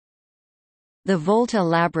The Volta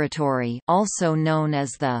Laboratory, also known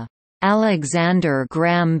as the Alexander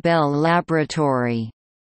Graham Bell Laboratory,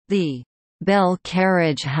 the Bell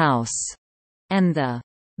Carriage House, and the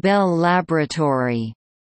Bell Laboratory,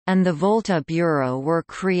 and the Volta Bureau were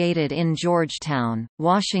created in Georgetown,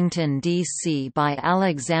 Washington, D.C. by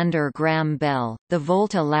Alexander Graham Bell. The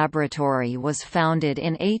Volta Laboratory was founded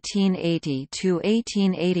in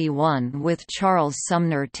 1880–1881 with Charles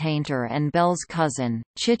Sumner Tainter and Bell's cousin,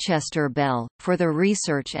 Chichester Bell, for the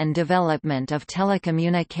research and development of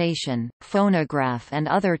telecommunication, phonograph and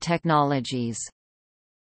other technologies.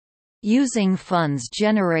 Using funds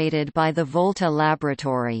generated by the Volta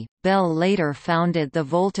Laboratory, Bell later founded the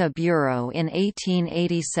Volta Bureau in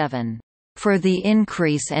 1887, "for the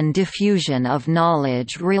increase and diffusion of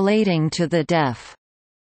knowledge relating to the deaf,"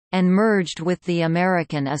 and merged with the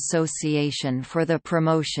American Association for the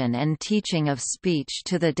Promotion and Teaching of Speech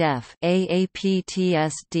to the Deaf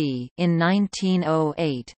 (AAPTSD) in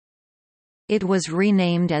 1908. It was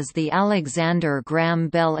renamed as the Alexander Graham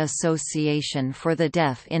Bell Association for the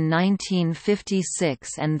Deaf in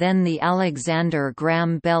 1956 and then the Alexander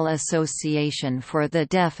Graham Bell Association for the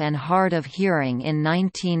Deaf and Hard of Hearing in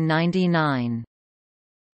 1999.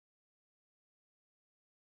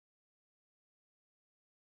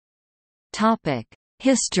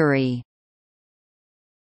 History.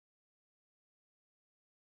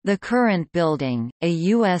 The current building, a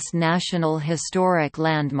U.S. National Historic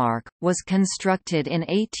Landmark, was constructed in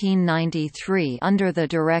 1893 under the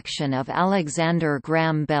direction of Alexander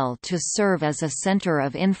Graham Bell to serve as a center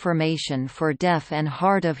of information for deaf and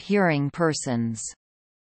hard of hearing persons.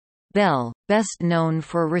 Bell, best known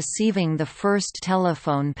for receiving the first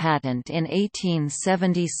telephone patent in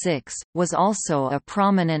 1876, was also a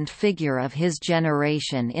prominent figure of his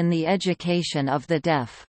generation in the education of the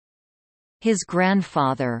deaf. His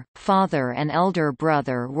grandfather, father and elder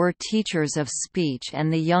brother were teachers of speech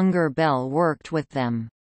and the younger Bell worked with them.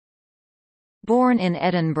 Born in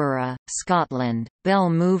Edinburgh, Scotland, Bell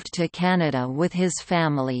moved to Canada with his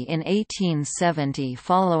family in 1870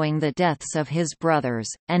 following the deaths of his brothers,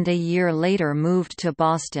 and a year later moved to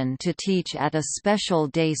Boston to teach at a special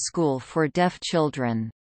day school for deaf children.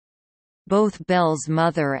 Both Bell's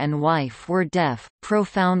mother and wife were deaf,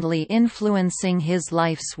 profoundly influencing his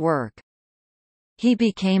life's work. He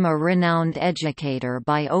became a renowned educator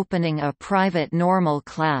by opening a private normal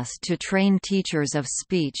class to train teachers of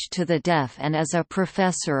speech to the deaf and as a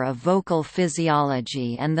professor of vocal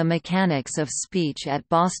physiology and the mechanics of speech at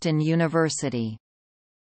Boston University.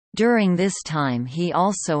 During this time he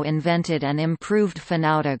also invented an improved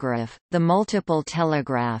phonautograph, the multiple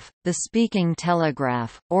telegraph, the speaking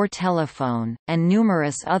telegraph, or telephone, and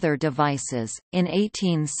numerous other devices. In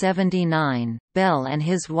 1879, Bell and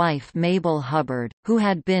his wife Mabel Hubbard, who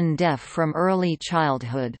had been deaf from early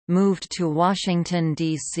childhood, moved to Washington,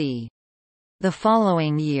 D.C. The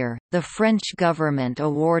following year, the French government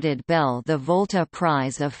awarded Bell the Volta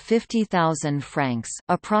Prize of 50,000 francs,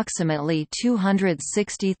 approximately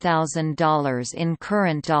 $260,000 in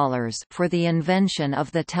current dollars, for the invention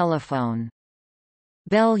of the telephone.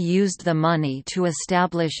 Bell used the money to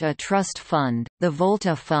establish a trust fund, the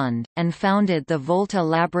Volta Fund, and founded the Volta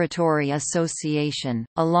Laboratory Association,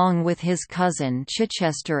 along with his cousin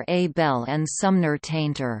Chichester A. Bell and Sumner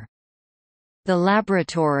Tainter. The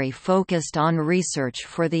laboratory focused on research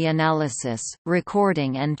for the analysis,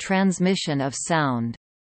 recording and transmission of sound.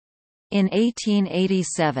 In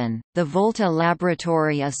 1887, the Volta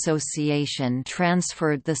Laboratory Association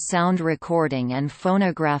transferred the sound recording and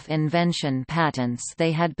phonograph invention patents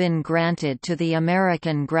they had been granted to the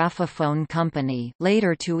American Graphophone Company,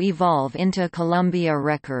 later to evolve into Columbia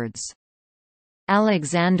Records.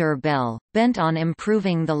 Alexander Bell, bent on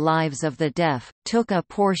improving the lives of the deaf, took a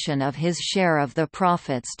portion of his share of the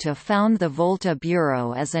profits to found the Volta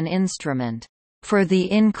Bureau as an instrument for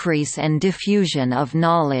the increase and diffusion of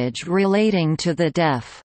knowledge relating to the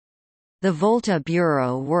deaf. The Volta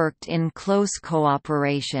Bureau worked in close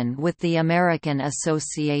cooperation with the American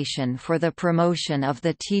Association for the Promotion of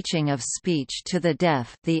the Teaching of Speech to the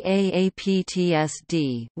Deaf, the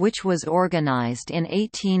AAPTSD, which was organized in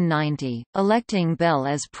 1890, electing Bell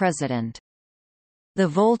as president. The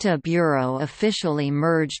Volta Bureau officially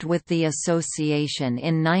merged with the association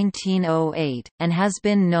in 1908, and has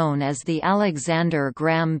been known as the Alexander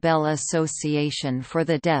Graham Bell Association for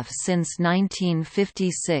the Deaf since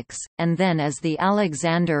 1956, and then as the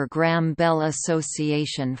Alexander Graham Bell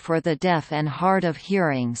Association for the Deaf and Hard of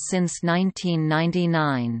Hearing since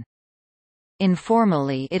 1999.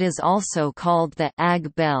 Informally it is also called the AG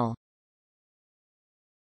Bell.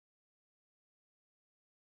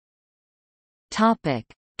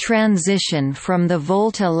 Transition from the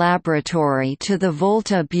Volta Laboratory to the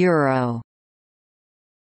Volta Bureau.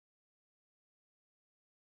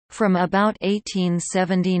 From about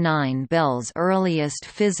 1879, Bell's earliest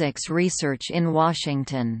physics research in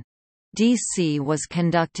Washington, D.C. was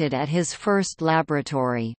conducted at his first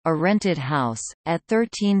laboratory, a rented house, at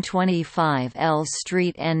 1325 L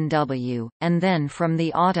Street NW, and then from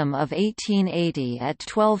the autumn of 1880 at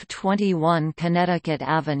 1221 Connecticut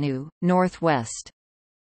Avenue, Northwest.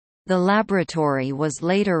 The laboratory was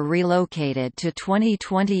later relocated to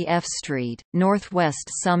 2020 F Street,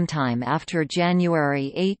 Northwest sometime after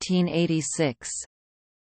January 1886.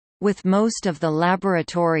 With most of the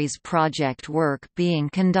laboratory's project work being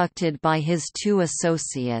conducted by his two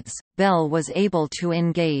associates, Bell was able to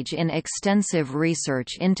engage in extensive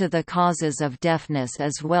research into the causes of deafness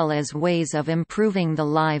as well as ways of improving the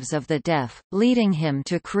lives of the deaf, leading him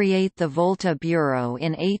to create the Volta Bureau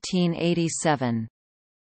in 1887.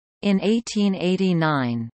 In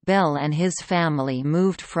 1889, Bell and his family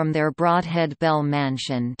moved from their Broadhead Bell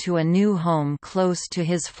mansion to a new home close to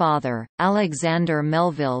his father, Alexander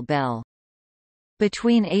Melville Bell.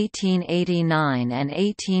 Between 1889 and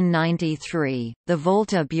 1893, the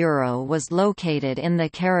Volta Bureau was located in the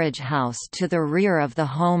carriage house to the rear of the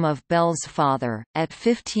home of Bell's father, at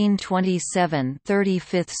 1527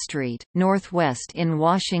 35th Street, Northwest in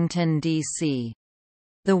Washington, D.C.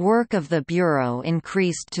 The work of the Bureau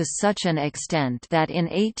increased to such an extent that in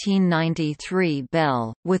 1893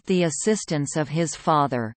 Bell, with the assistance of his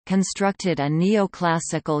father, constructed a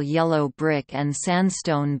neoclassical yellow brick and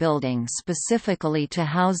sandstone building specifically to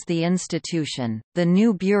house the institution. The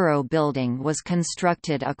new Bureau building was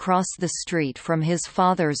constructed across the street from his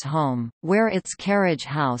father's home, where its carriage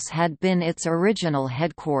house had been its original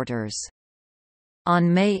headquarters.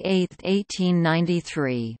 On May 8,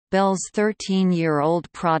 1893, Bell's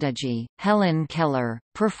 13-year-old prodigy, Helen Keller,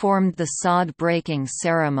 performed the sod-breaking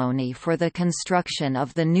ceremony for the construction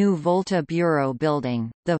of the new Volta Bureau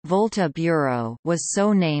building. The Volta Bureau was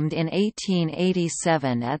so named in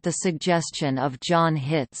 1887 at the suggestion of John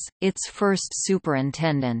Hitz, its first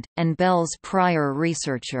superintendent, and Bell's prior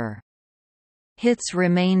researcher. Hitz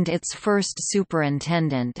remained its first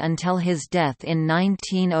superintendent until his death in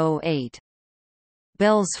 1908.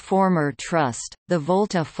 Bell's former trust, the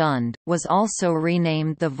Volta Fund, was also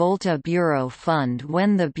renamed the Volta Bureau Fund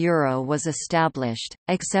when the Bureau was established,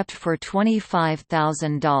 except for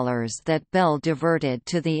 $25,000 that Bell diverted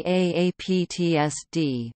to the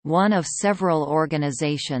AAPTSD, one of several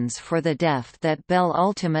organizations for the deaf that Bell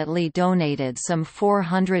ultimately donated some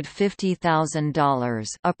 $450,000,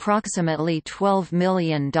 approximately $12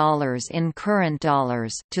 million in current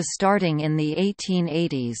dollars, to starting in the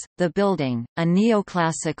 1880s. The building, a neoclassical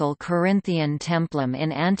Corinthian templum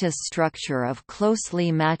in antis structure of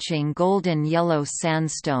closely matching golden yellow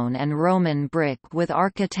sandstone and Roman brick with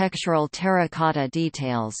architectural terracotta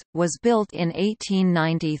details, was built in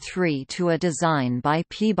 1893 to a design by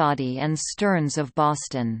Peabody and Stearns of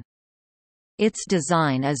Boston. Its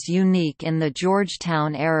design is unique in the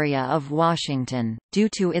Georgetown area of Washington, due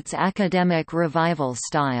to its academic revival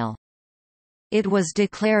style. It was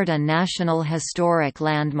declared a National Historic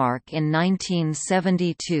Landmark in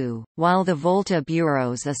 1972, while the Volta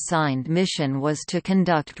Bureau's assigned mission was to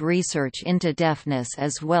conduct research into deafness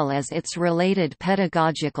as well as its related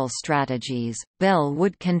pedagogical strategies. Bell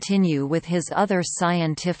would continue with his other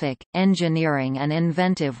scientific, engineering and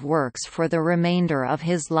inventive works for the remainder of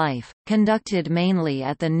his life, conducted mainly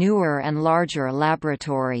at the newer and larger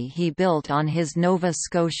laboratory he built on his Nova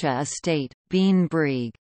Scotia estate, Bean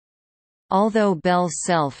Brig. Although Bell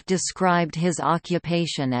self-described his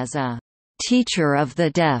occupation as a teacher of the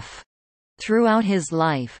deaf, throughout his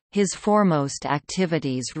life, his foremost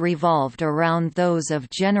activities revolved around those of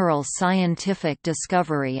general scientific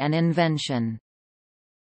discovery and invention.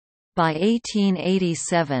 By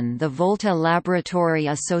 1887 the Volta Laboratory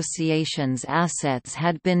Association's assets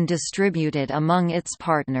had been distributed among its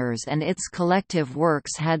partners and its collective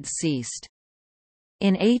works had ceased.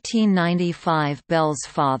 In 1895 Bell's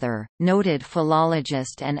father, noted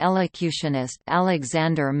philologist and elocutionist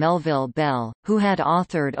Alexander Melville Bell, who had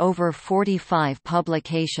authored over 45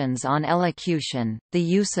 publications on elocution, the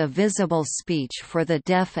use of visible speech for the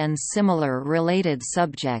deaf and similar related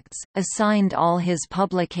subjects, assigned all his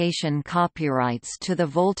publication copyrights to the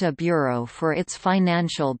Volta Bureau for its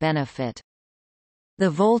financial benefit. The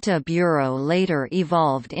Volta Bureau later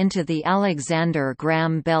evolved into the Alexander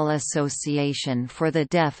Graham Bell Association for the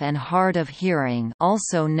Deaf and Hard of Hearing,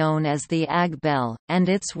 also known as the AG Bell, and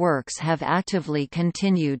its works have actively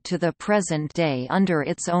continued to the present day under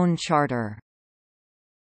its own charter.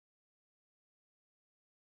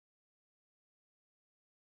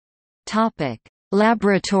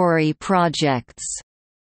 Laboratory projects.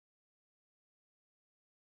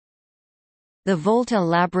 The Volta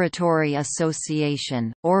Laboratory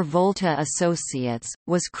Association, or Volta Associates,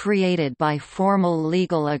 was created by formal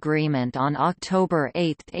legal agreement on October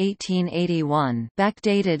 8, 1881,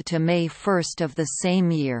 backdated to May 1 of the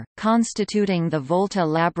same year, constituting the Volta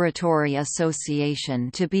Laboratory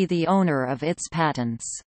Association to be the owner of its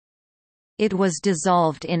patents. It was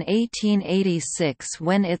dissolved in 1886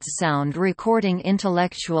 when its sound recording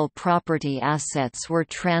intellectual property assets were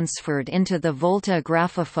transferred into the Volta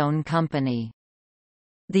Graphophone Company.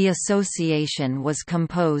 The association was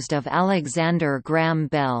composed of Alexander Graham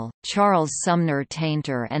Bell, Charles Sumner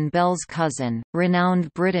Tainter and Bell's cousin,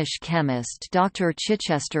 renowned British chemist Dr.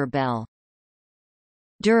 Chichester Bell.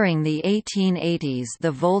 During the 1880s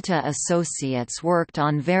the Volta Associates worked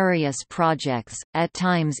on various projects, at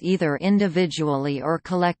times either individually or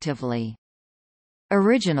collectively.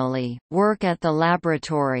 Originally, work at the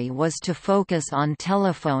laboratory was to focus on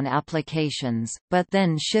telephone applications, but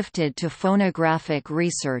then shifted to phonographic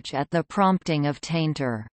research at the prompting of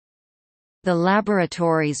Tainter. The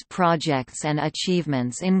laboratory's projects and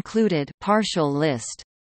achievements included partial list.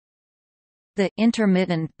 The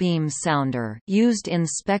intermittent beam sounder used in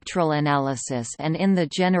spectral analysis and in the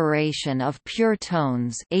generation of pure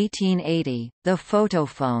tones 1880, the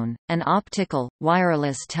photophone, an optical,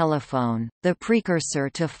 wireless telephone, the precursor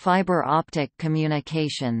to fiber optic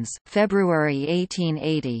communications February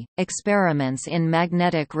 1880, experiments in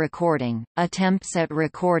magnetic recording, attempts at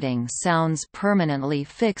recording sounds permanently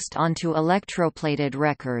fixed onto electroplated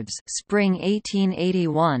records spring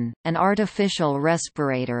 1881, an artificial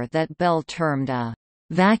respirator that Bell termed a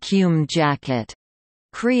vacuum jacket,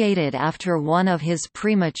 created after one of his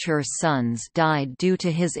premature sons died due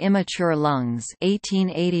to his immature lungs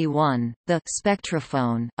 1881, the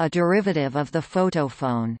spectrophone, a derivative of the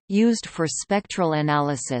photophone, used for spectral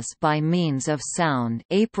analysis by means of sound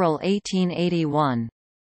April 1881.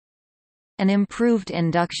 An improved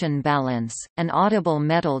induction balance, an audible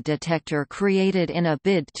metal detector created in a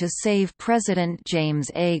bid to save President James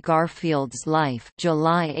A. Garfield's life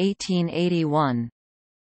July 1881.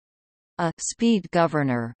 A speed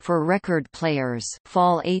governor for record players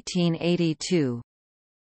fall 1882.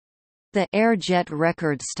 The air-jet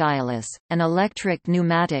record stylus, an electric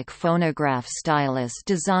pneumatic phonograph stylus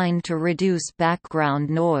designed to reduce background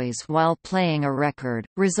noise while playing a record,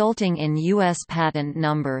 resulting in U.S. patent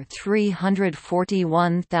number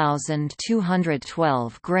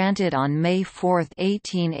 341212 granted on May 4,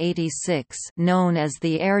 1886, known as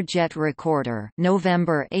the air-jet recorder,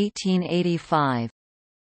 November 1885.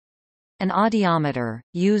 An audiometer,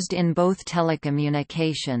 used in both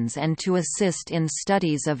telecommunications and to assist in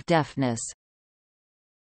studies of deafness,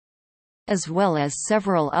 as well as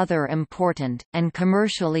several other important, and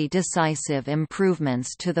commercially decisive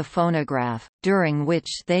improvements to the phonograph, during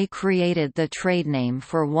which they created the trade name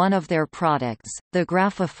for one of their products, the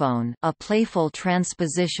graphophone, a playful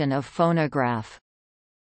transposition of phonograph.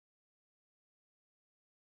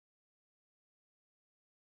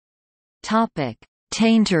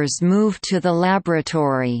 Tainter's move to the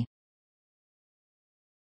laboratory.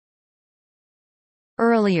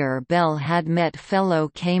 Earlier Bell had met fellow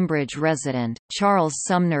Cambridge resident, Charles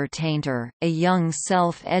Sumner Tainter, a young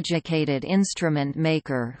self-educated instrument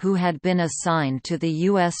maker who had been assigned to the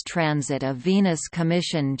U.S. Transit of Venus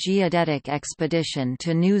Commission geodetic expedition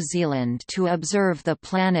to New Zealand to observe the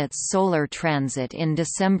planet's solar transit in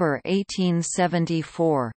December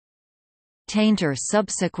 1874. Tainter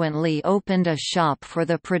subsequently opened a shop for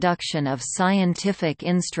the production of scientific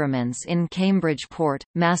instruments in Cambridgeport,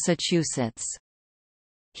 Massachusetts.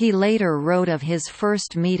 He later wrote of his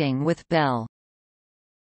first meeting with Bell.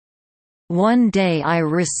 One day I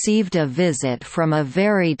received a visit from a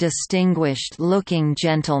very distinguished-looking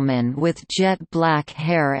gentleman with jet-black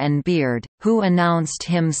hair and beard, who announced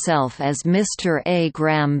himself as Mr. A.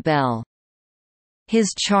 Graham Bell.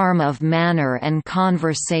 His charm of manner and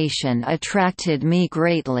conversation attracted me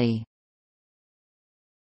greatly.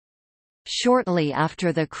 Shortly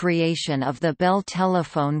after the creation of the Bell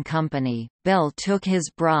Telephone Company, Bell took his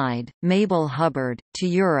bride, Mabel Hubbard, to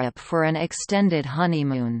Europe for an extended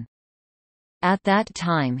honeymoon. At that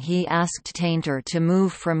time he asked Tainter to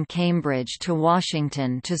move from Cambridge to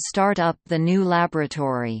Washington to start up the new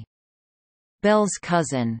laboratory. Bell's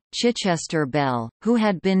cousin, Chichester Bell, who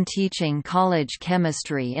had been teaching college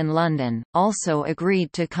chemistry in London, also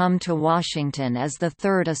agreed to come to Washington as the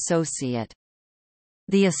third associate.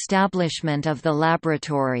 The establishment of the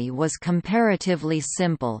laboratory was comparatively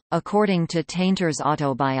simple, according to Tainter's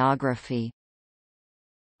autobiography.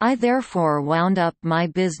 I therefore wound up my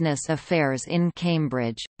business affairs in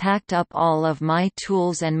Cambridge, packed up all of my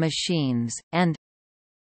tools and machines, and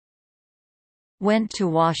went to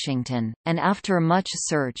Washington, and after much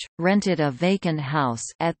search, rented a vacant house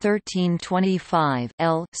at 1325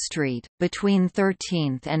 L Street, between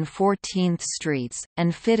 13th and 14th Streets,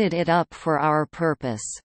 and fitted it up for our purpose.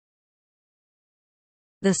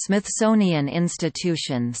 The Smithsonian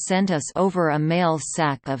Institution sent us over a mail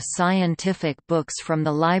sack of scientific books from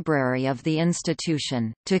the library of the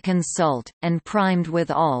institution, to consult, and primed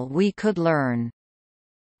with all we could learn.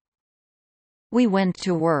 We went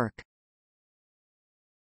to work.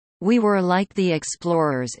 We were like the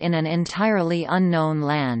explorers in an entirely unknown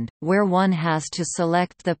land, where one has to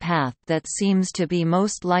select the path that seems to be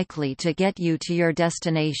most likely to get you to your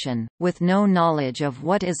destination, with no knowledge of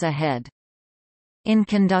what is ahead. In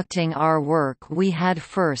conducting our work we had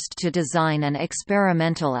first to design an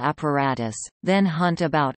experimental apparatus, then hunt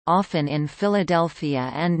about, often in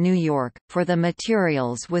Philadelphia and New York, for the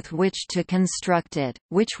materials with which to construct it,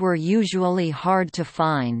 which were usually hard to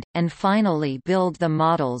find, and finally build the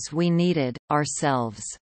models we needed, ourselves.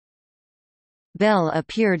 Bell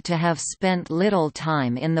appeared to have spent little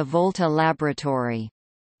time in the Volta Laboratory.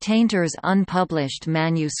 Tainter's unpublished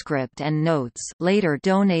manuscript and notes, later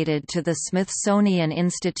donated to the Smithsonian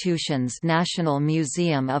Institution's National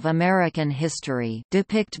Museum of American History,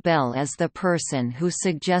 depict Bell as the person who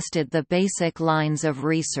suggested the basic lines of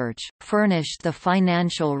research, furnished the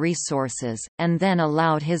financial resources, and then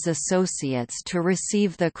allowed his associates to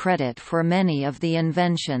receive the credit for many of the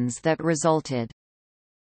inventions that resulted.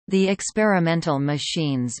 The experimental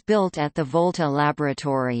machines built at the Volta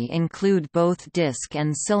Laboratory include both disc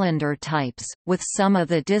and cylinder types, with some of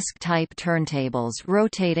the disc-type turntables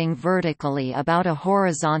rotating vertically about a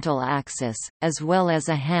horizontal axis, as well as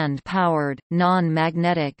a hand-powered,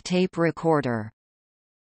 non-magnetic tape recorder.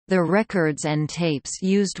 The records and tapes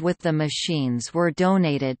used with the machines were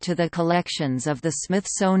donated to the collections of the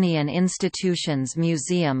Smithsonian Institution's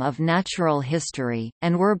Museum of Natural History,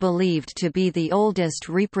 and were believed to be the oldest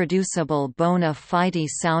reproducible bona fide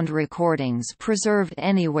sound recordings preserved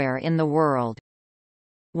anywhere in the world.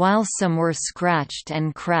 While some were scratched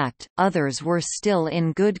and cracked, others were still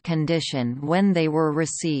in good condition when they were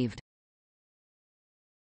received.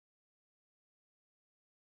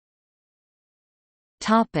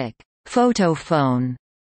 Photophone.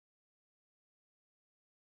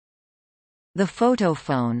 The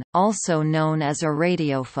photophone, also known as a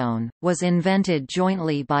radiophone, was invented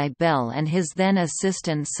jointly by Bell and his then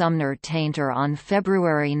assistant Sumner Tainter on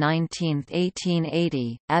February 19,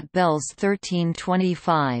 1880, at Bell's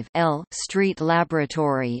 1325 L Street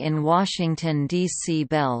Laboratory in Washington, D.C.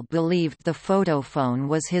 Bell believed the photophone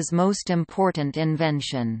was his most important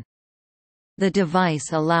invention. The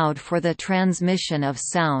device allowed for the transmission of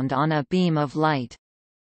sound on a beam of light.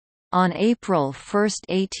 On April 1,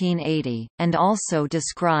 1880, and also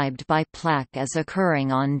described by Plack as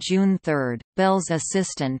occurring on June 3, Bell's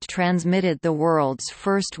assistant transmitted the world's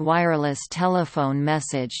first wireless telephone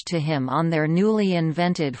message to him on their newly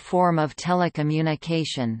invented form of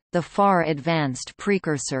telecommunication, the far advanced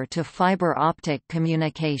precursor to fiber optic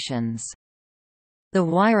communications. The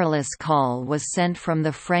wireless call was sent from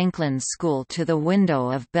the Franklin School to the window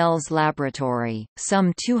of Bell's laboratory,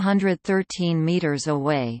 some 213 meters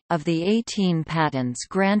away. Of the 18 patents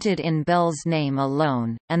granted in Bell's name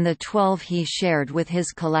alone, and the 12 he shared with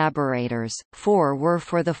his collaborators, 4 were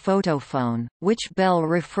for the photophone, which Bell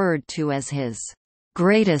referred to as his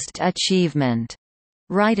greatest achievement,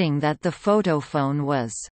 writing that the photophone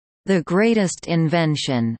was the greatest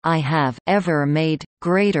invention I have ever made,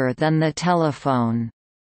 greater than the telephone.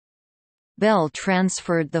 Bell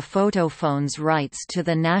transferred the photophone's rights to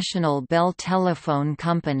the National Bell Telephone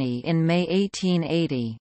Company in May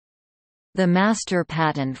 1880. The master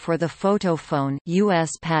patent for the photophone,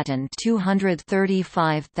 U.S. Patent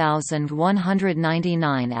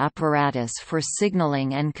 235,199 apparatus for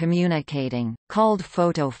signaling and communicating, called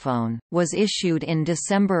Photophone, was issued in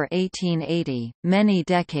December 1880, many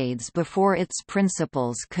decades before its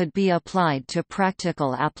principles could be applied to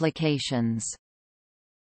practical applications.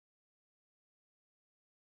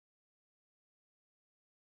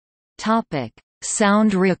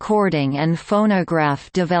 Sound recording and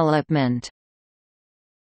phonograph development.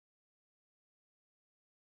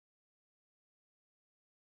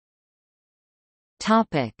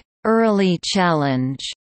 Early challenge.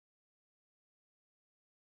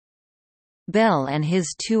 Bell and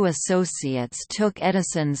his 2 associates took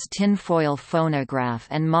Edison's tinfoil phonograph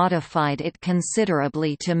and modified it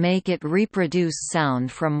considerably to make it reproduce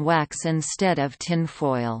sound from wax instead of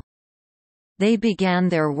tinfoil. They began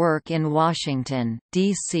their work in Washington,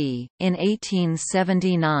 D.C., in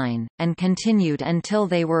 1879, and continued until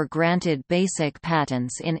they were granted basic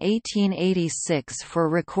patents in 1886 for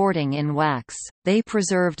recording in wax. They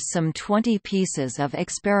preserved some 20 pieces of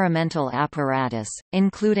experimental apparatus,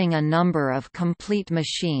 including a number of complete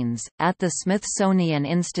machines, at the Smithsonian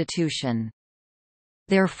Institution.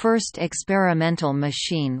 Their first experimental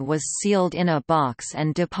machine was sealed in a box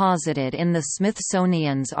and deposited in the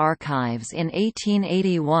Smithsonian's archives in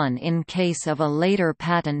 1881 in case of a later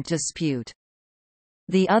patent dispute.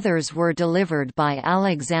 The others were delivered by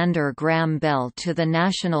Alexander Graham Bell to the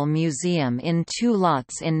National Museum in 2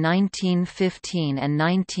 lots in 1915 and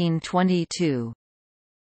 1922.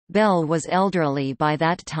 Bell was elderly by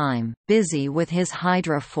that time, busy with his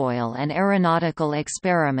hydrofoil and aeronautical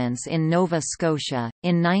experiments in Nova Scotia.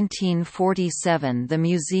 In 1947, the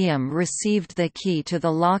museum received the key to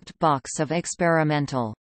the locked box of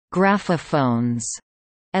experimental graphophones,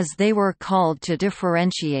 as they were called to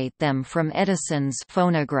differentiate them from Edison's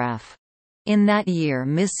phonograph. In that year,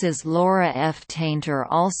 Mrs. Laura F. Tainter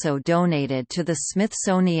also donated to the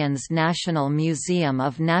Smithsonian's National Museum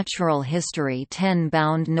of Natural History 10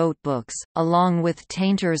 bound notebooks, along with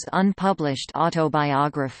Tainter's unpublished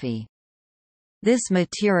autobiography. This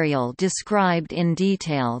material described in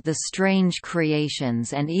detail the strange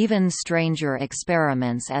creations and even stranger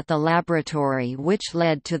experiments at the laboratory, which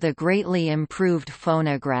led to the greatly improved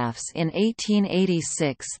phonographs in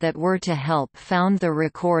 1886 that were to help found the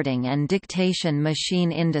recording and dictation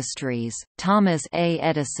machine industries. Thomas A.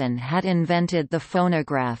 Edison had invented the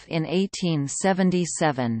phonograph in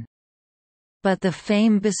 1877. But the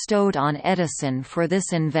fame bestowed on Edison for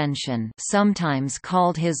this invention, sometimes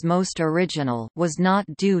called his most original, was not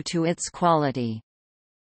due to its quality.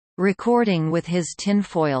 Recording with his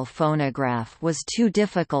tinfoil phonograph was too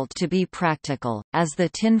difficult to be practical, as the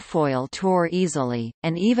tinfoil tore easily,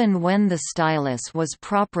 and even when the stylus was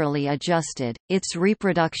properly adjusted, its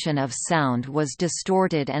reproduction of sound was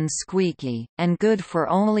distorted and squeaky, and good for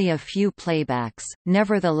only a few playbacks.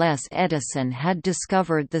 Nevertheless, Edison had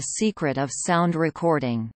discovered the secret of sound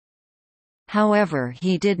recording. However,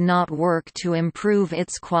 he did not work to improve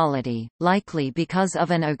its quality, likely because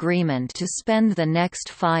of an agreement to spend the next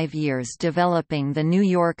 5 years developing the New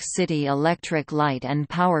York City electric light and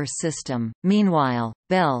power system. Meanwhile,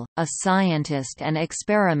 Bell, a scientist and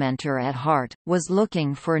experimenter at heart, was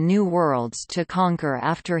looking for new worlds to conquer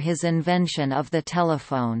after his invention of the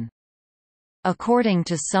telephone. According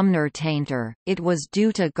to Sumner Tainter, it was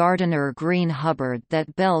due to Gardiner Green Hubbard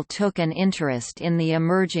that Bell took an interest in the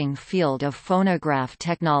emerging field of phonograph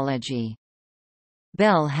technology.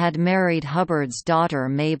 Bell had married Hubbard's daughter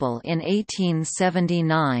Mabel in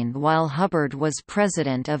 1879 while Hubbard was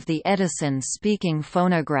president of the Edison Speaking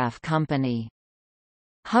Phonograph Company.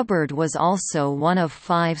 Hubbard was also one of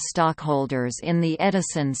 5 stockholders in the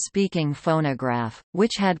Edison Speaking Phonograph,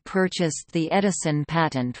 which had purchased the Edison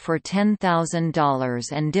patent for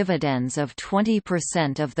 $10,000 and dividends of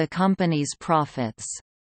 20% of the company's profits.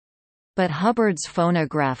 But Hubbard's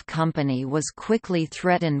phonograph company was quickly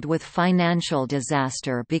threatened with financial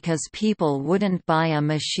disaster because people wouldn't buy a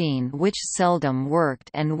machine which seldom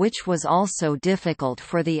worked and which was also difficult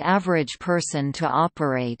for the average person to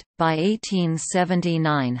operate. By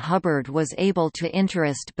 1879, Hubbard was able to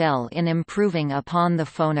interest Bell in improving upon the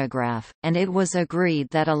phonograph, and it was agreed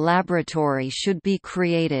that a laboratory should be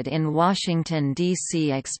created in Washington,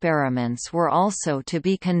 D.C. Experiments were also to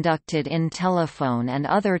be conducted in telephone and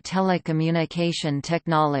other telecommunication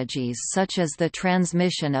technologies such as the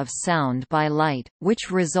transmission of sound by light,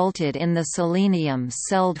 which resulted in the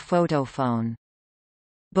selenium-celled photophone.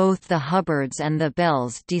 Both the Hubbards and the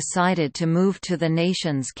Bells decided to move to the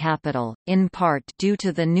nation's capital, in part due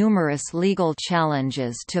to the numerous legal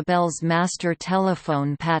challenges to Bell's master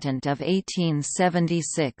telephone patent of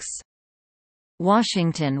 1876.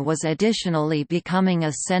 Washington was additionally becoming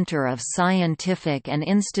a center of scientific and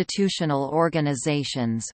institutional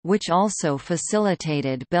organizations, which also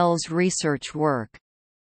facilitated Bell's research work.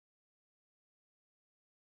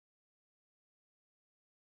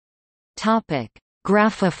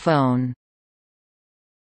 Graphophone.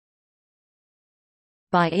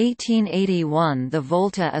 By 1881, the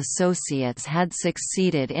Volta Associates had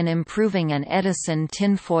succeeded in improving an Edison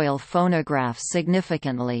tinfoil phonograph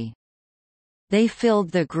significantly. They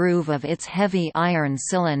filled the groove of its heavy iron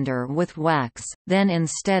cylinder with wax, then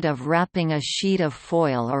instead of wrapping a sheet of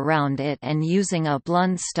foil around it and using a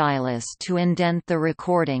blunt stylus to indent the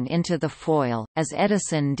recording into the foil, as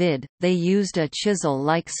Edison did, they used a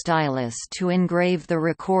chisel-like stylus to engrave the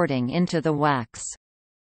recording into the wax.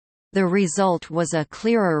 The result was a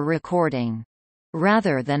clearer recording.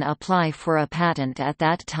 Rather than apply for a patent at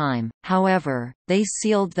that time, however, they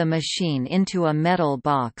sealed the machine into a metal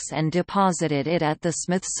box and deposited it at the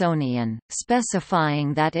Smithsonian,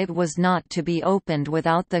 specifying that it was not to be opened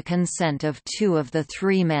without the consent of 2 of the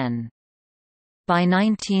 3 men. By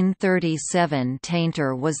 1937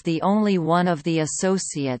 Tainter was the only one of the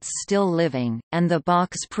associates still living, and the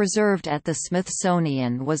box preserved at the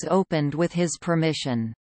Smithsonian was opened with his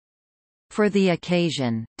permission. For the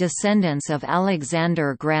occasion, descendants of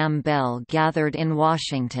Alexander Graham Bell gathered in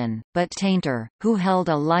Washington, but Tainter, who held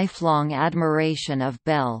a lifelong admiration of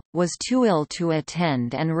Bell, was too ill to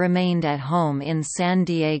attend and remained at home in San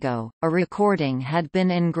Diego. A recording had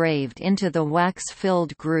been engraved into the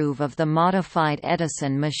wax-filled groove of the modified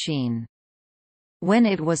Edison machine. When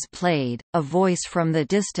it was played, a voice from the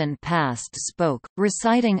distant past spoke,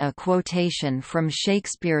 reciting a quotation from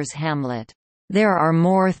Shakespeare's Hamlet. "There are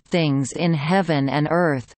more things in heaven and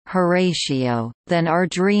earth, Horatio, than are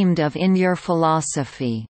dreamed of in your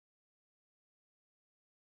philosophy."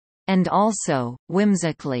 And also,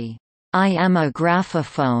 whimsically, "I am a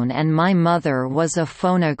graphophone and my mother was a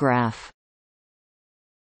phonograph."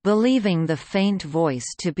 Believing the faint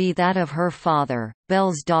voice to be that of her father,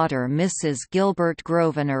 Bell's daughter Mrs. Gilbert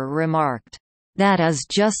Grosvenor remarked, "That is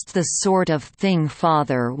just the sort of thing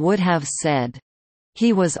father would have said.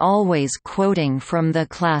 He was always quoting from the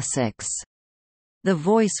classics." The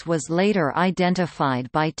voice was later identified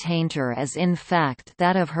by Tainter as in fact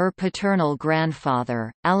that of her paternal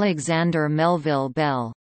grandfather, Alexander Melville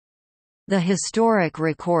Bell. The historic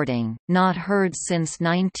recording, not heard since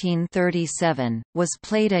 1937, was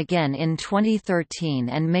played again in 2013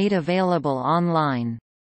 and made available online.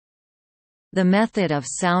 The method of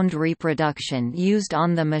sound reproduction used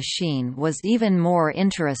on the machine was even more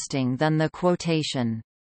interesting than the quotation.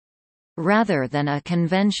 Rather than a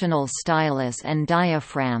conventional stylus and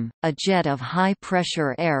diaphragm, a jet of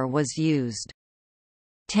high-pressure air was used.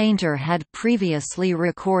 Tainter had previously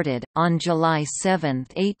recorded, on July 7,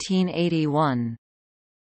 1881,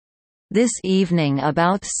 "This evening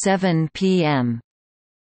about 7 p.m.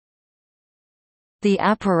 the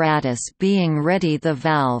apparatus being ready, the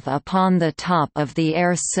valve upon the top of the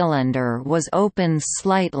air cylinder was opened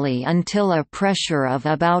slightly until a pressure of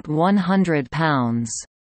about 100 pounds.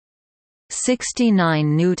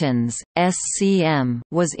 69 newtons, SCM,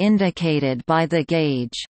 was indicated by the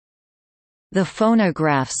gauge. The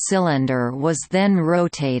phonograph cylinder was then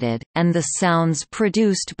rotated, and the sounds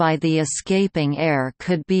produced by the escaping air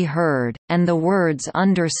could be heard, and the words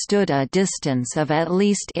understood a distance of at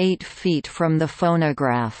least 8 feet from the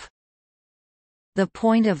phonograph. The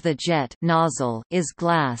point of the jet nozzle is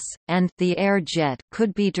glass, and the air jet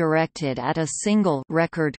could be directed at a single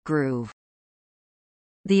record groove."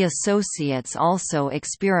 The associates also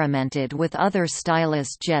experimented with other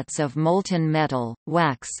stylus jets of molten metal,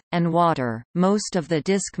 wax, and water. Most of the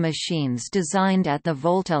disc machines designed at the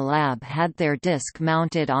Volta Lab had their disc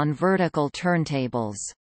mounted on vertical turntables.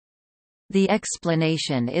 The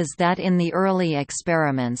explanation is that in the early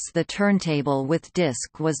experiments the turntable with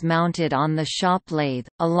disc was mounted on the shop lathe,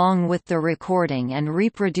 along with the recording and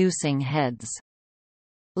reproducing heads.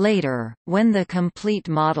 Later, when the complete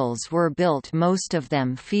models were built, most of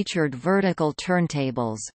them featured vertical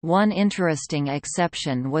turntables. One interesting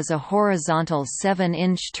exception was a horizontal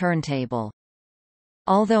 7-inch turntable.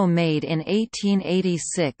 Although made in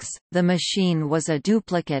 1886, the machine was a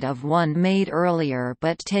duplicate of one made earlier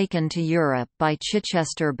but taken to Europe by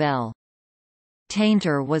Chichester Bell.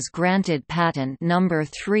 Tainter was granted patent number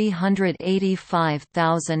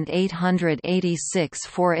 385,886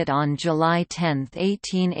 for it on July 10,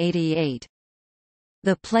 1888.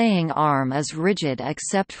 The playing arm is rigid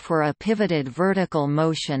except for a pivoted vertical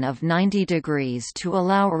motion of 90 degrees to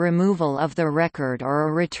allow removal of the record or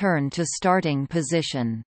a return to starting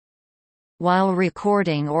position. While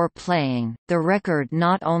recording or playing, the record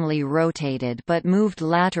not only rotated but moved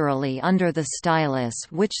laterally under the stylus,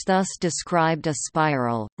 which thus described a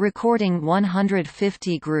spiral, recording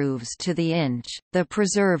 150 grooves to the inch. The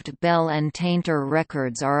preserved Bell and Tainter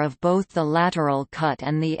records are of both the lateral cut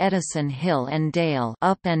and the Edison Hill and Dale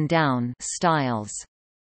up and down styles.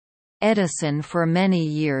 Edison for many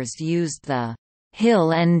years used the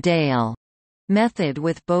Hill and Dale method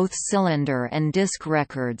with both cylinder and disc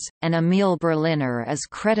records, and Emil Berliner is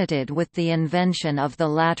credited with the invention of the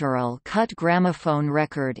lateral cut gramophone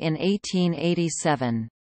record in 1887.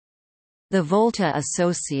 The Volta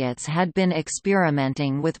associates had been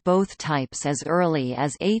experimenting with both types as early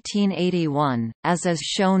as 1881, as is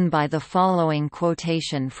shown by the following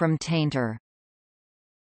quotation from Tainter.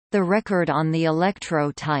 The record on the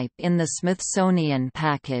electro-type in the Smithsonian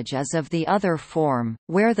package is of the other form,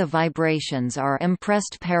 where the vibrations are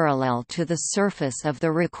impressed parallel to the surface of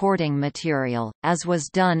the recording material, as was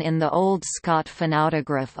done in the Old Scott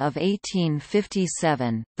phonautograph of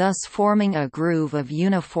 1857, thus forming a groove of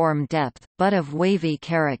uniform depth, but of wavy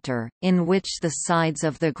character, in which the sides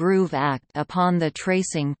of the groove act upon the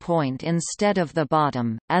tracing point instead of the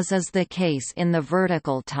bottom, as is the case in the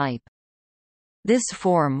vertical type. This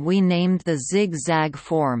form we named the zig-zag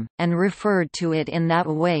form, and referred to it in that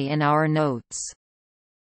way in our notes.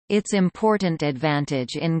 Its important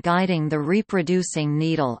advantage in guiding the reproducing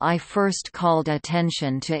needle I first called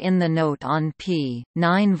attention to in the note on p.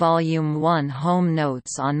 9 Volume 1 Home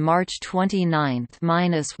Notes on March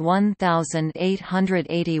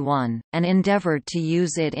 29–1881, and endeavored to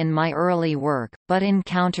use it in my early work, but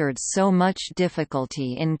encountered so much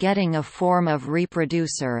difficulty in getting a form of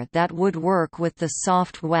reproducer that would work with the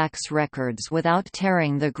soft wax records without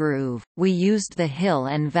tearing the groove. We used the hill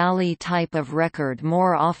and valley type of record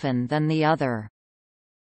more often than the other.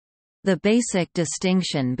 The basic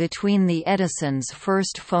distinction between the Edison's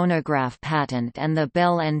first phonograph patent and the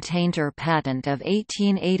Bell and Tainter patent of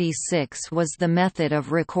 1886 was the method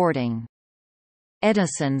of recording.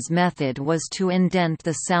 Edison's method was to indent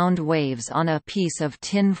the sound waves on a piece of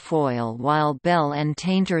tin foil, while Bell and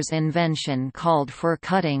Tainter's invention called for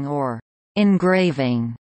cutting or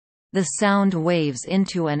engraving the sound waves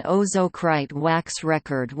into an ozocrite wax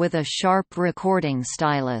record with a sharp recording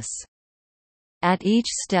stylus. At each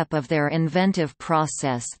step of their inventive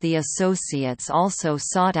process, the associates also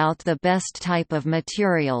sought out the best type of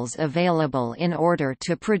materials available in order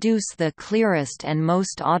to produce the clearest and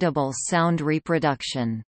most audible sound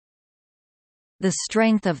reproduction. The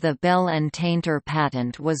strength of the Bell and Tainter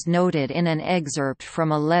patent was noted in an excerpt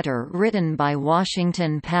from a letter written by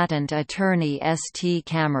Washington patent attorney S. T.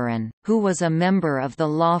 Cameron, who was a member of the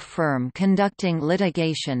law firm conducting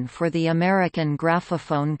litigation for the American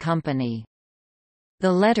Graphophone Company.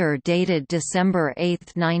 The letter, dated December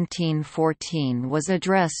 8, 1914, was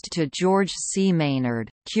addressed to George C. Maynard,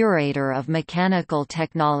 curator of mechanical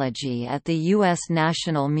technology at the U.S.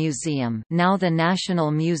 National Museum, now the National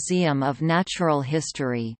Museum of Natural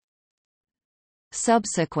History.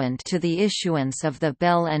 Subsequent to the issuance of the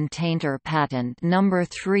Bell and Tainter patent number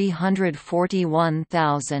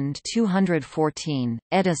 341214,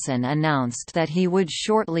 Edison announced that he would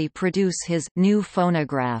shortly produce his new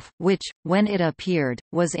phonograph, which, when it appeared,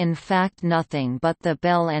 was in fact nothing but the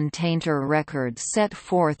Bell and Tainter record set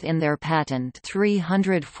forth in their patent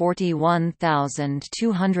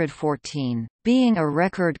 341214. Being a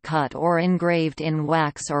record cut or engraved in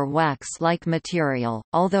wax or wax-like material,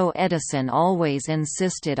 although Edison always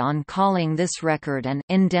insisted on calling this record an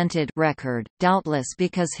indented record, doubtless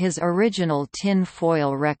because his original tin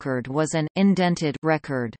foil record was an indented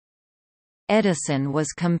record. Edison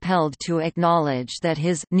was compelled to acknowledge that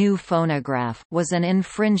his new phonograph was an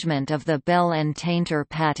infringement of the Bell and Tainter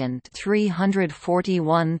patent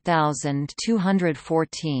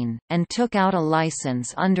 341214, and took out a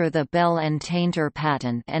license under the Bell and Tainter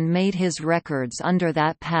patent and made his records under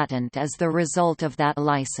that patent as the result of that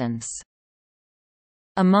license.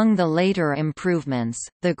 Among the later improvements,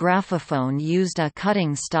 the graphophone used a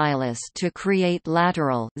cutting stylus to create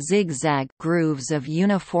lateral zigzag grooves of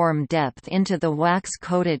uniform depth into the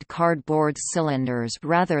wax-coated cardboard cylinders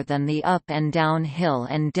rather than the up and down hill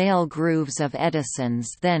and dale grooves of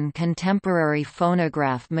Edison's then contemporary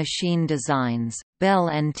phonograph machine designs. Bell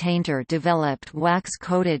and Tainter developed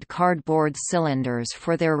wax-coated cardboard cylinders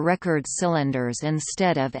for their record cylinders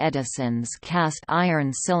instead of Edison's cast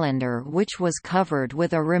iron cylinder, which was covered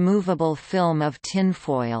with a removable film of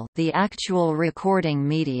tinfoil, the actual recording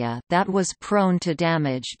media, that was prone to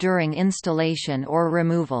damage during installation or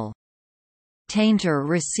removal. Tainter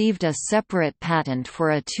received a separate patent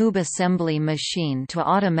for a tube assembly machine to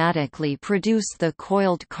automatically produce the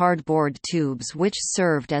coiled cardboard tubes which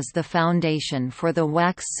served as the foundation for the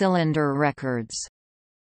wax cylinder records.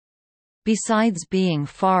 Besides being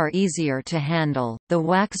far easier to handle, the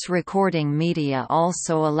wax recording media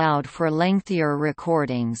also allowed for lengthier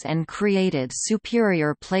recordings and created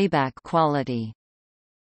superior playback quality.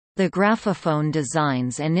 The graphophone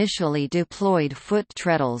designs initially deployed foot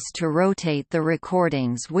treadles to rotate the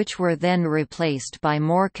recordings, which were then replaced by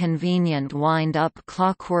more convenient wind-up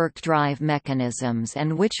clockwork drive mechanisms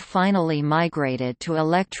and which finally migrated to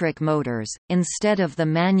electric motors, instead of the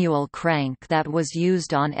manual crank that was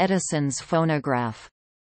used on Edison's phonograph.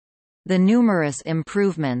 The numerous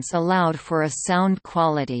improvements allowed for a sound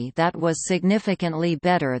quality that was significantly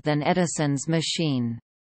better than Edison's machine.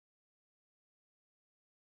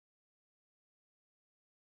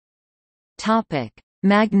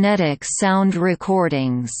 Magnetic sound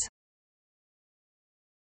recordings.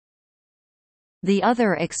 The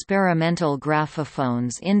other experimental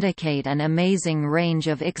graphophones indicate an amazing range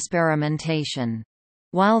of experimentation.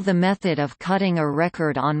 While the method of cutting a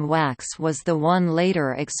record on wax was the one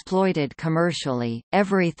later exploited commercially,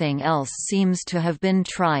 everything else seems to have been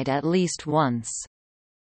tried at least once.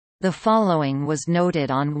 The following was noted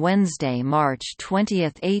on Wednesday, March 20,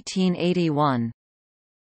 1881.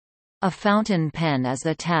 A fountain pen is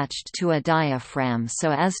attached to a diaphragm so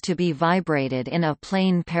as to be vibrated in a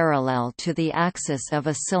plane parallel to the axis of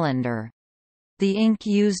a cylinder. The ink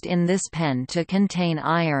used in this pen to contain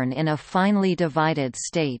iron in a finely divided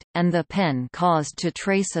state, and the pen caused to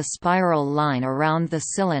trace a spiral line around the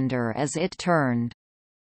cylinder as it turned.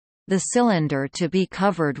 The cylinder to be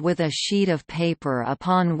covered with a sheet of paper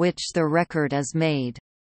upon which the record is made.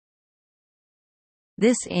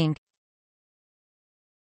 This ink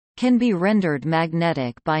can be rendered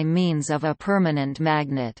magnetic by means of a permanent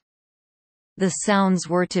magnet. The sounds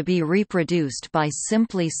were to be reproduced by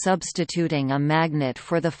simply substituting a magnet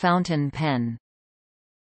for the fountain pen.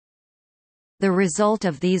 The result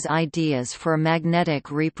of these ideas for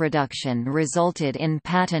magnetic reproduction resulted in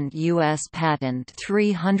patent U.S. Patent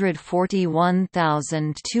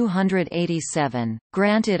 341,287,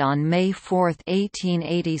 granted on May 4,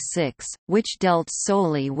 1886, which dealt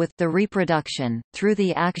solely with the reproduction, through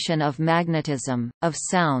the action of magnetism, of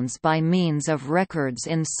sounds by means of records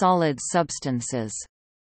in solid substances.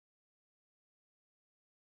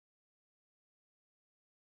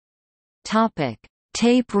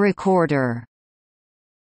 Tape recorder.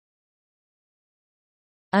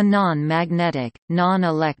 A non-magnetic,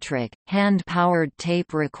 non-electric, hand-powered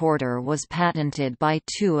tape recorder was patented by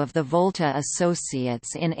two of the Volta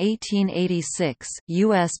associates in 1886,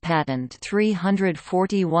 U.S. Patent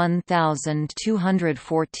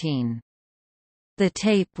 341,214. The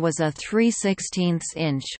tape was a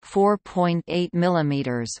 3/16-inch (4.8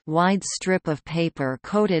 mm) wide strip of paper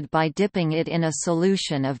coated by dipping it in a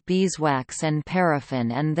solution of beeswax and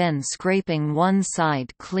paraffin and then scraping one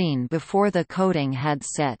side clean before the coating had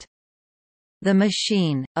set. The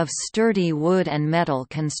machine, of sturdy wood and metal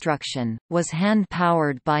construction, was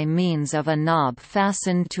hand-powered by means of a knob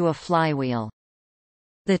fastened to a flywheel.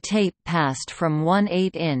 The tape passed from one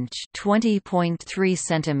 8-inch (20.3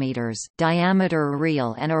 cm) diameter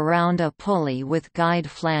reel and around a pulley with guide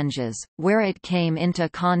flanges, where it came into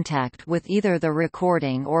contact with either the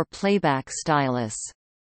recording or playback stylus.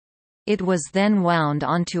 It was then wound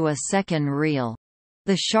onto a second reel.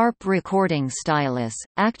 The sharp recording stylus,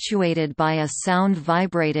 actuated by a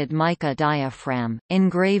sound-vibrated mica diaphragm,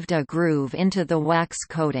 engraved a groove into the wax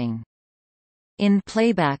coating. In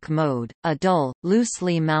playback mode, a dull,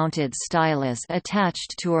 loosely mounted stylus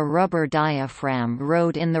attached to a rubber diaphragm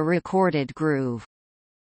rode in the recorded groove.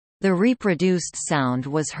 The reproduced sound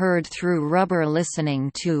was heard through rubber listening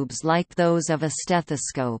tubes like those of a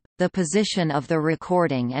stethoscope. The position of the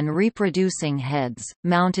recording and reproducing heads,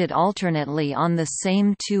 mounted alternately on the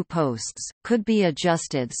same two posts, could be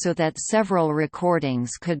adjusted so that several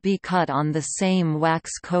recordings could be cut on the same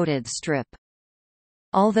wax-coated strip.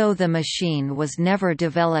 Although the machine was never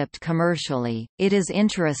developed commercially, it is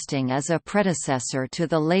interesting as a predecessor to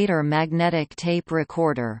the later magnetic tape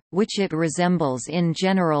recorder, which it resembles in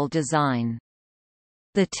general design.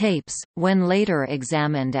 The tapes, when later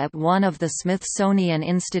examined at one of the Smithsonian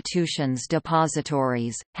Institution's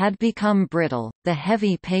depositories, had become brittle, the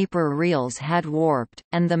heavy paper reels had warped,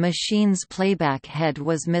 and the machine's playback head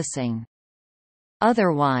was missing.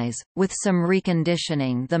 Otherwise, with some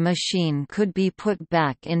reconditioning the machine could be put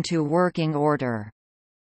back into working order.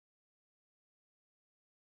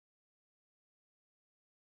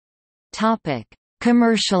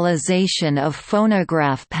 Commercialization of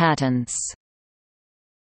phonograph patents.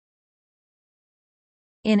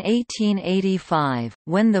 In 1885,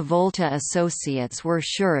 when the Volta associates were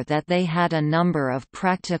sure that they had a number of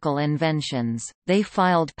practical inventions, they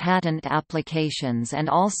filed patent applications and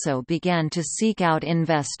also began to seek out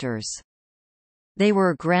investors. They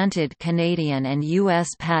were granted Canadian and U.S.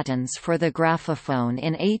 patents for the Graphophone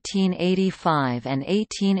in 1885 and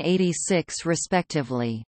 1886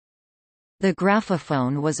 respectively. The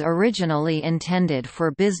Graphophone was originally intended for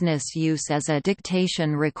business use as a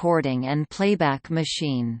dictation recording and playback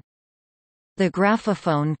machine. The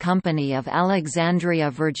Graphophone Company of Alexandria,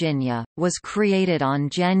 Virginia, was created on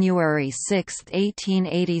January 6,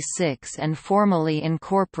 1886 and formally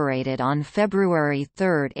incorporated on February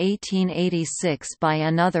 3, 1886 by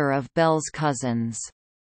another of Bell's cousins.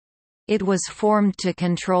 It was formed to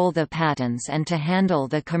control the patents and to handle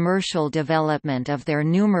the commercial development of their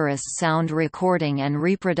numerous sound recording and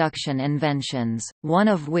reproduction inventions, one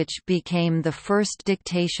of which became the first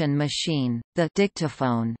dictation machine, the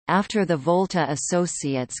dictaphone. After the Volta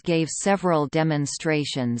Associates gave several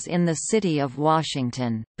demonstrations in the city of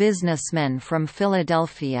Washington, businessmen from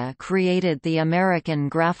Philadelphia created the American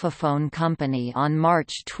Graphophone Company on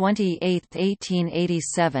March 28,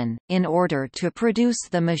 1887, in order to produce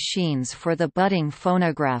the machines for the budding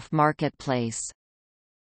phonograph marketplace.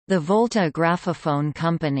 The Volta Graphophone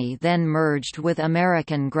Company then merged with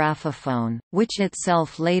American Graphophone, which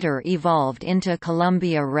itself later evolved into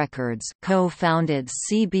Columbia Records, co-founded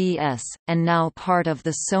CBS, and now part of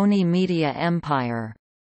the Sony media empire.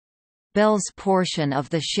 Bell's portion of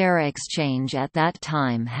the share exchange at that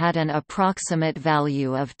time had an approximate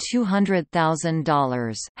value of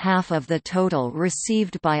 $200,000, half of the total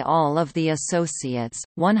received by all of the associates,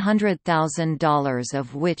 $100,000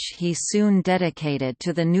 of which he soon dedicated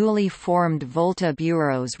to the newly formed Volta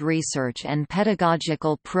Bureau's research and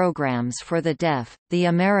pedagogical programs for the deaf. The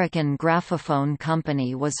American Graphophone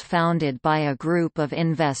Company was founded by a group of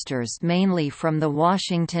investors mainly from the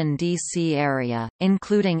Washington, D.C. area,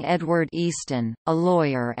 including Edward Easton, a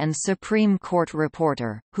lawyer and Supreme Court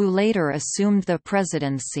reporter, who later assumed the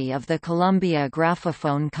presidency of the Columbia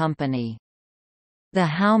Graphophone Company. The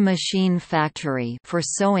Howe Machine Factory for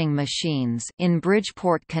sewing machines in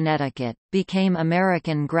Bridgeport, Connecticut, became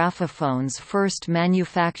American Graphophone's first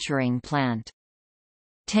manufacturing plant.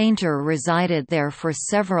 Tainter resided there for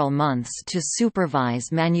several months to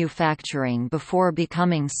supervise manufacturing before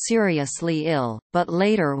becoming seriously ill, but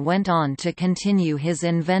later went on to continue his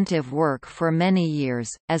inventive work for many years,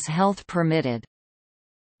 as health permitted.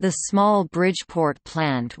 The small Bridgeport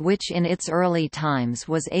plant, which in its early times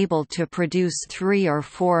was able to produce 3 or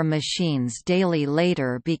 4 machines daily,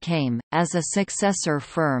 later became, as a successor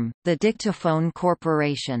firm, the Dictaphone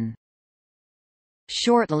Corporation.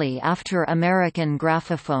 Shortly after American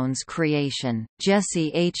Graphophone's creation,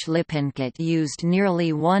 Jesse H. Lippincott used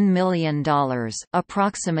nearly $1 million,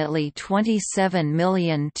 approximately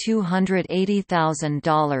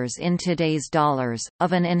 $27,280,000 in today's dollars,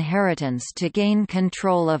 of an inheritance to gain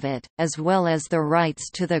control of it, as well as the rights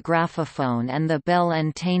to the Graphophone and the Bell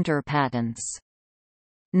and Tainter patents.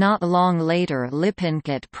 Not long later,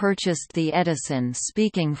 Lippincott purchased the Edison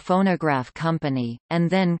Speaking Phonograph Company, and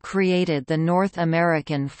then created the North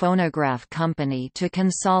American Phonograph Company to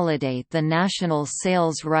consolidate the national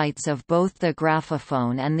sales rights of both the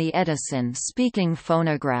Graphophone and the Edison Speaking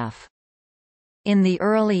Phonograph. In the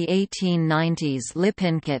early 1890s,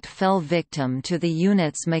 Lippincott fell victim to the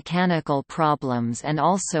unit's mechanical problems and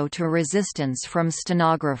also to resistance from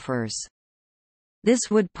stenographers.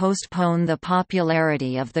 This would postpone the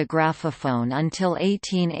popularity of the Graphophone until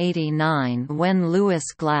 1889, when Louis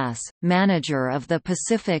Glass, manager of the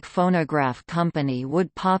Pacific Phonograph Company,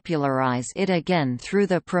 would popularize it again through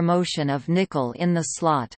the promotion of nickel in the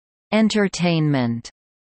slot entertainment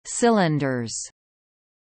cylinders.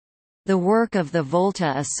 The work of the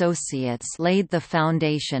Volta Associates laid the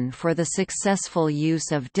foundation for the successful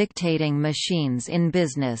use of dictating machines in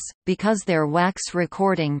business, because their wax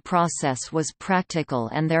recording process was practical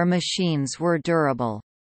and their machines were durable.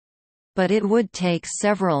 But it would take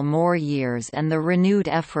several more years and the renewed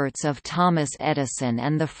efforts of Thomas Edison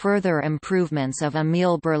and the further improvements of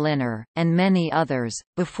Emil Berliner, and many others,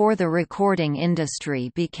 before the recording industry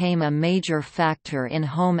became a major factor in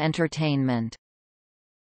home entertainment.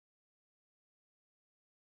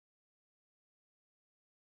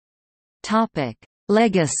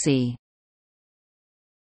 Legacy.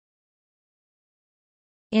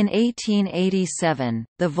 In 1887,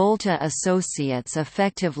 the Volta Associates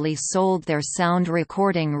effectively sold their sound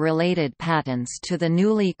recording-related patents to the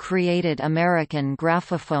newly created American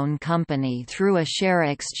Graphophone Company through a share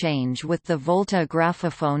exchange with the Volta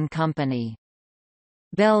Graphophone Company.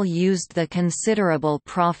 Bell used the considerable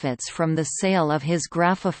profits from the sale of his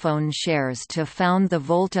Graphophone shares to found the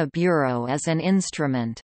Volta Bureau as an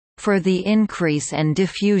instrument for the increase and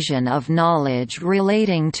diffusion of knowledge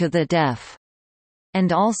relating to the deaf,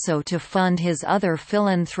 and also to fund his other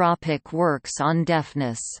philanthropic works on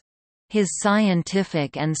deafness. His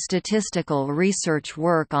scientific and statistical research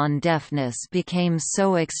work on deafness became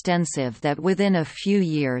so extensive that within a few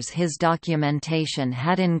years his documentation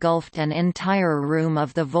had engulfed an entire room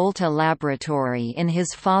of the Volta Laboratory in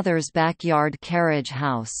his father's backyard carriage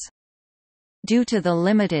house. Due to the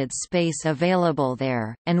limited space available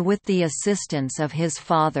there, and with the assistance of his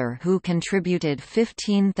father who contributed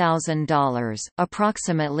 $15,000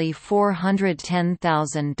 approximately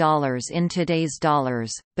 $410,000 in today's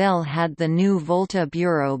dollars, Bell had the new Volta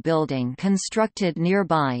Bureau building constructed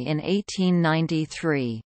nearby in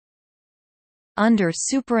 1893. Under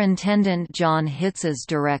Superintendent John Hitz's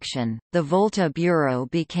direction, the Volta Bureau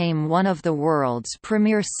became one of the world's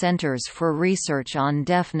premier centers for research on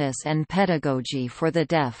deafness and pedagogy for the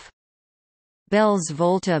deaf. Bell's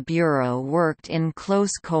Volta Bureau worked in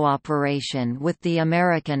close cooperation with the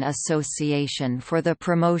American Association for the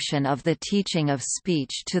Promotion of the Teaching of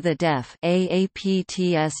Speech to the Deaf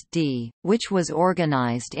 (AAPTSD), which was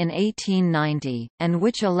organized in 1890, and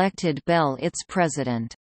which elected Bell its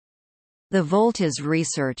president. The Volta's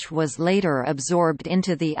research was later absorbed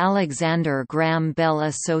into the Alexander Graham Bell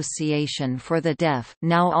Association for the Deaf,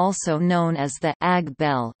 now also known as the AG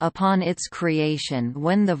Bell, upon its creation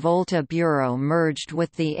when the Volta Bureau merged with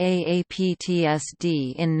the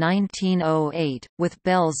AAPTSD in 1908, with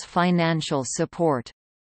Bell's financial support.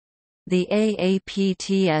 The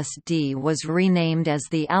AAPTSD was renamed as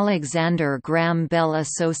the Alexander Graham Bell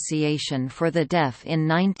Association for the Deaf in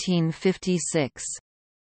 1956.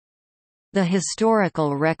 The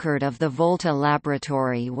historical record of the Volta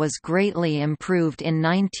Laboratory was greatly improved in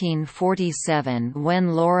 1947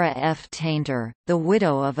 when Laura F. Tainter, the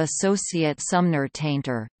widow of Associate Sumner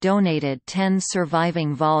Tainter, donated 10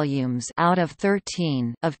 surviving volumes out of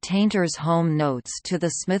 13 of Tainter's home notes to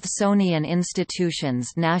the Smithsonian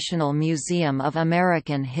Institution's National Museum of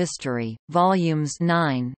American History, volumes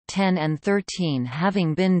 9, 10 and 13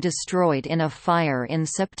 having been destroyed in a fire in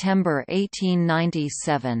September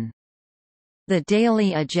 1897. The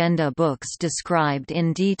daily agenda books described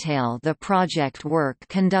in detail the project work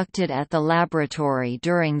conducted at the laboratory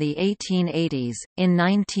during the 1880s. In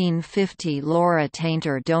 1950, Laura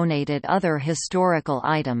Tainter donated other historical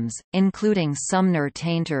items, including Sumner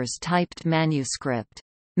Tainter's typed manuscript,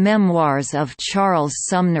 Memoirs of Charles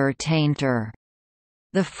Sumner Tainter,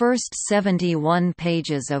 the first 71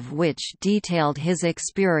 pages of which detailed his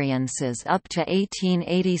experiences up to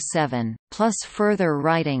 1887, plus further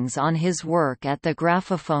writings on his work at the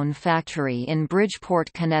Graphophone factory in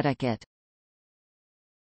Bridgeport, Connecticut.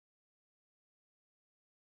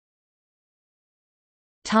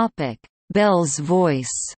 Bell's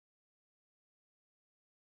voice.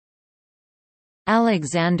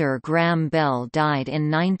 Alexander Graham Bell died in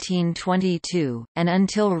 1922, and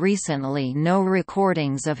until recently no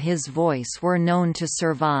recordings of his voice were known to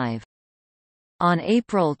survive. On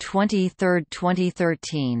April 23,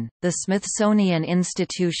 2013, the Smithsonian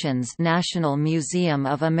Institution's National Museum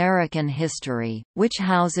of American History, which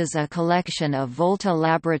houses a collection of Volta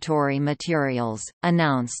Laboratory materials,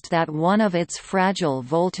 announced that one of its fragile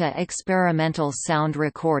Volta experimental sound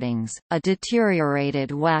recordings, a deteriorated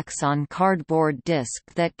wax-on cardboard disc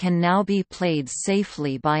that can now be played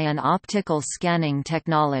safely by an optical scanning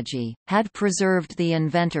technology, had preserved the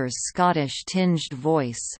inventor's Scottish-tinged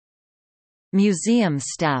voice. Museum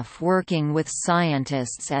staff working with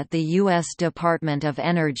scientists at the U.S. Department of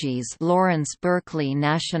Energy's Lawrence Berkeley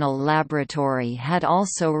National Laboratory had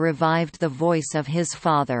also revived the voice of his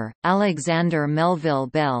father, Alexander Melville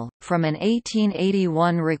Bell, from an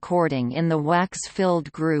 1881 recording in the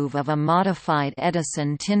wax-filled groove of a modified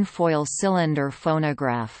Edison tinfoil cylinder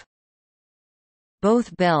phonograph.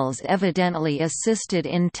 Both Bells evidently assisted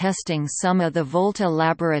in testing some of the Volta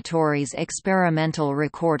Laboratory's experimental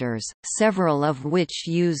recorders, several of which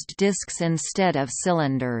used discs instead of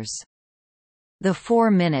cylinders. The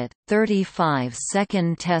 4-minute,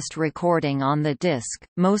 35-second test recording on the disc,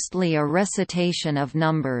 mostly a recitation of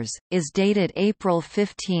numbers, is dated April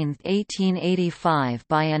 15, 1885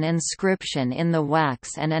 by an inscription in the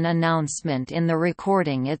wax and an announcement in the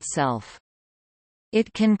recording itself.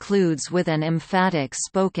 It concludes with an emphatic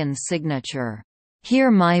spoken signature, "Hear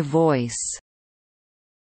my voice.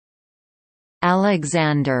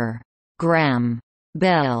 Alexander Graham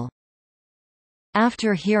Bell."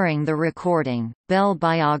 After hearing the recording, Bell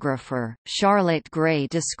biographer, Charlotte Gray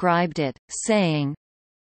described it, saying,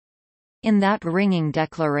 "In that ringing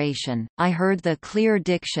declaration, I heard the clear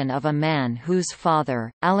diction of a man whose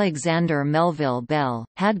father, Alexander Melville Bell,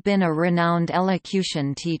 had been a renowned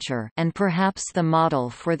elocution teacher and perhaps the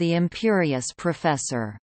model for the imperious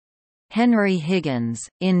professor." Henry Higgins,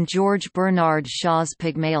 in George Bernard Shaw's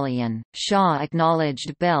Pygmalion, Shaw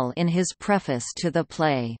acknowledged Bell in his preface to the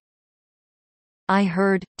play. "I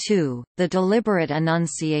heard, too, the deliberate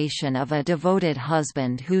enunciation of a devoted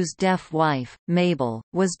husband whose deaf wife, Mabel,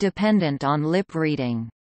 was dependent on lip reading.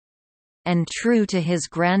 And true to his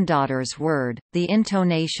granddaughter's word, the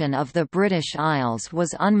intonation of the British Isles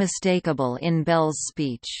was unmistakable in Bell's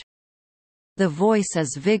speech. The voice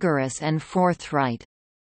is vigorous and forthright.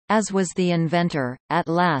 As was the inventor, at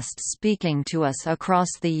last speaking to us across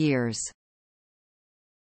the years.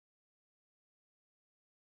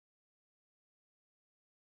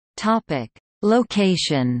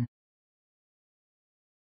 Location.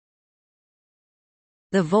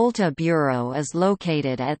 The Volta Bureau is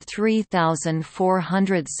located at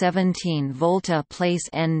 3417 Volta Place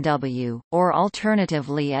NW, or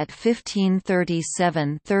alternatively at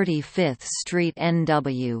 1537 35th Street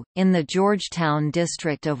NW, in the Georgetown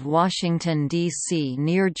district of Washington, D.C.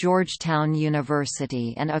 near Georgetown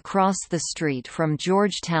University and across the street from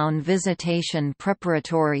Georgetown Visitation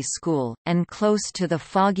Preparatory School, and close to the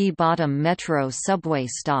Foggy Bottom Metro subway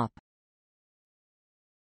stop.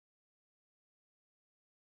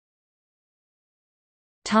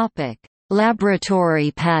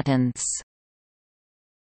 Laboratory patents.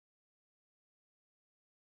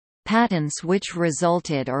 Patents which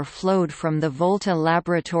resulted or flowed from the Volta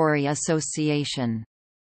Laboratory Association.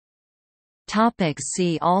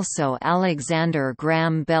 See also Alexander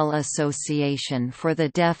Graham Bell Association for the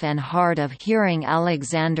Deaf and Hard of Hearing.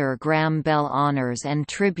 Alexander Graham Bell Honours and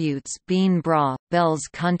Tributes. Bean Bra, Bell's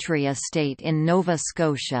country estate in Nova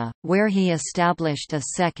Scotia, where he established a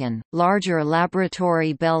second, larger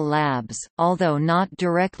laboratory, Bell Labs, although not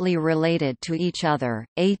directly related to each other.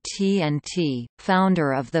 AT&T,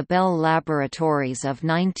 founder of the Bell Laboratories of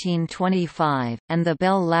 1925, and the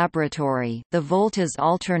Bell Laboratory, the Volta's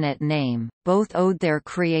alternate name. Both owed their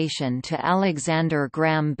creation to Alexander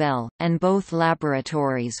Graham Bell, and both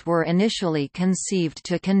laboratories were initially conceived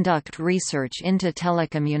to conduct research into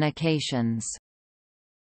telecommunications.